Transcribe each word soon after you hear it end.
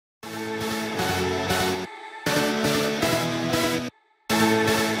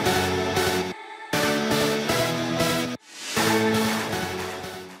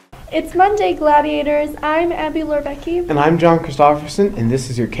It's Monday, Gladiators. I'm Abby Lorbecki. And I'm John Christofferson, and this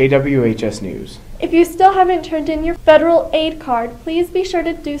is your KWHS News. If you still haven't turned in your federal aid card, please be sure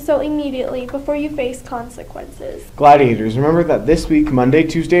to do so immediately before you face consequences. Gladiators, remember that this week, Monday,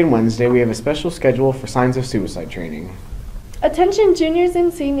 Tuesday, and Wednesday, we have a special schedule for signs of suicide training. Attention juniors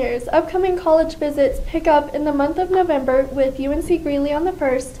and seniors, upcoming college visits pick up in the month of November with UNC Greeley on the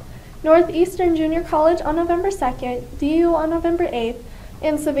 1st, Northeastern Junior College on November 2nd, DU on November 8th,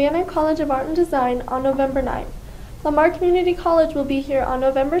 and Savannah College of Art and Design on November 9th. Lamar Community College will be here on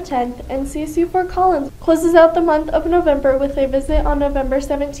November 10th, and CSU Fort Collins closes out the month of November with a visit on November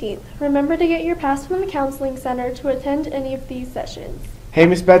 17th. Remember to get your pass from the Counseling Center to attend any of these sessions. Hey,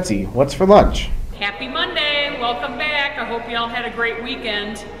 Miss Betsy, what's for lunch? Happy Monday. Welcome back. I hope you all had a great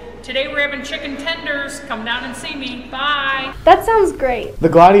weekend. Today we're having chicken tenders. Come down and see me. Bye. That sounds great. The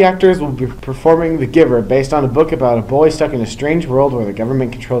Gladiactors will be performing The Giver, based on a book about a boy stuck in a strange world where the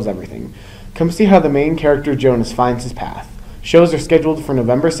government controls everything. Come see how the main character Jonas finds his path. Shows are scheduled for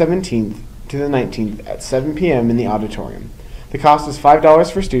November 17th to the 19th at 7 p.m. in the auditorium. The cost is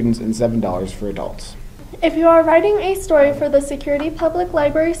 $5 for students and $7 for adults. If you are writing a story for the Security Public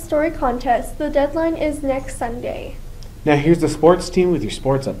Library Story Contest, the deadline is next Sunday. Now here's the sports team with your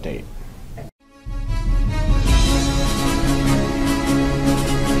sports update.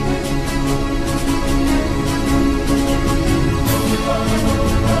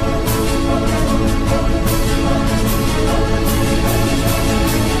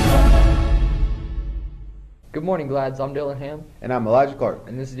 Good morning, Glads. I'm Dylan Ham, And I'm Elijah Clark.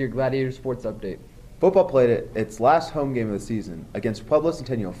 and this is your Gladiator Sports Update. Football played its last home game of the season against Pueblo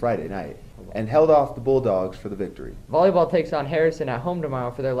Centennial Friday night and held off the Bulldogs for the victory. Volleyball takes on Harrison at home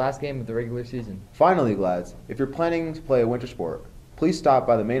tomorrow for their last game of the regular season. Finally, Glads, if you're planning to play a winter sport, please stop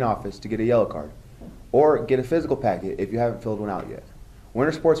by the main office to get a yellow card, or get a physical packet if you haven't filled one out yet.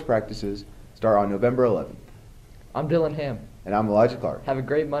 Winter sports practices start on November 11th. I'm Dylan Ham. And I'm Elijah Clark. Have a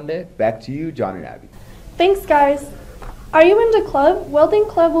great Monday. Back to you, John and Abby. Thanks, guys. Are you into club? Welding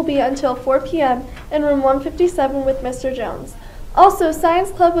Club will be until 4 p.m. in room 157 with Mr. Jones. Also,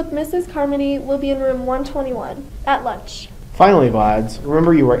 Science Club with Mrs. Carmody will be in room 121 at lunch. Finally, lads,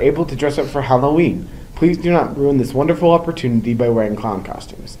 remember you are able to dress up for Halloween. Please do not ruin this wonderful opportunity by wearing clown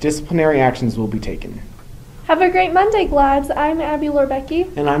costumes. Disciplinary actions will be taken. Have a great Monday, Glads. I'm Abby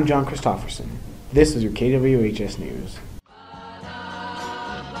Lorbecki. And I'm John Christofferson. This is your KWHS News.